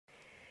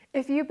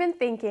If you've been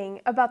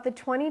thinking about the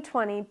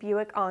 2020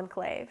 Buick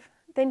Enclave,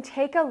 then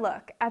take a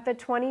look at the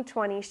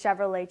 2020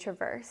 Chevrolet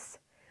Traverse.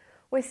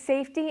 With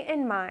safety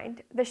in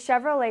mind, the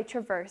Chevrolet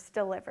Traverse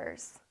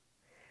delivers.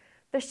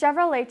 The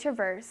Chevrolet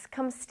Traverse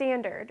comes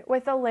standard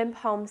with a limp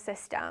home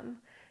system,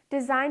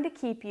 designed to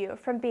keep you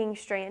from being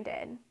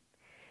stranded.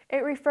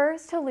 It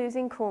refers to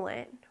losing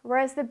coolant,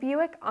 whereas the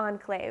Buick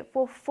Enclave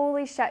will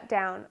fully shut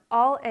down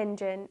all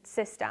engine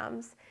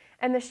systems,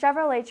 and the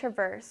Chevrolet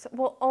Traverse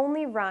will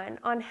only run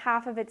on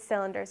half of its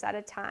cylinders at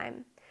a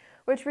time,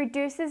 which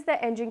reduces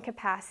the engine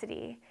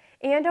capacity,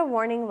 and a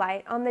warning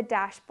light on the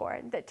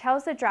dashboard that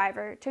tells the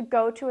driver to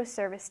go to a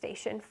service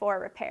station for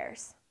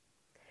repairs.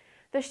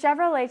 The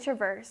Chevrolet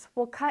Traverse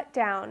will cut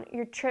down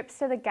your trips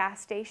to the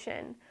gas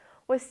station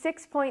with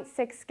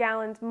 6.6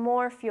 gallons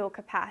more fuel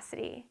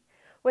capacity,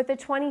 with a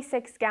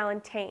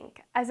 26-gallon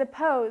tank as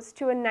opposed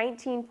to a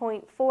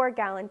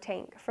 19.4-gallon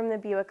tank from the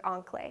Buick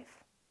Enclave.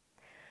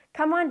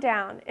 Come on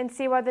down and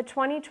see why the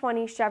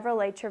 2020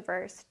 Chevrolet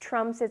Traverse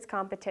trumps its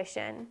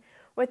competition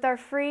with our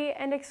free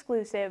and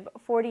exclusive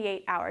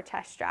 48-hour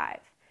test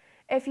drive.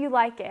 If you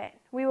like it,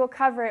 we will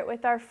cover it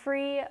with our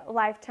free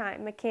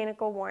lifetime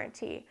mechanical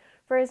warranty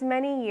for as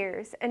many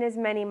years and as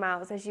many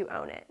miles as you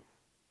own it.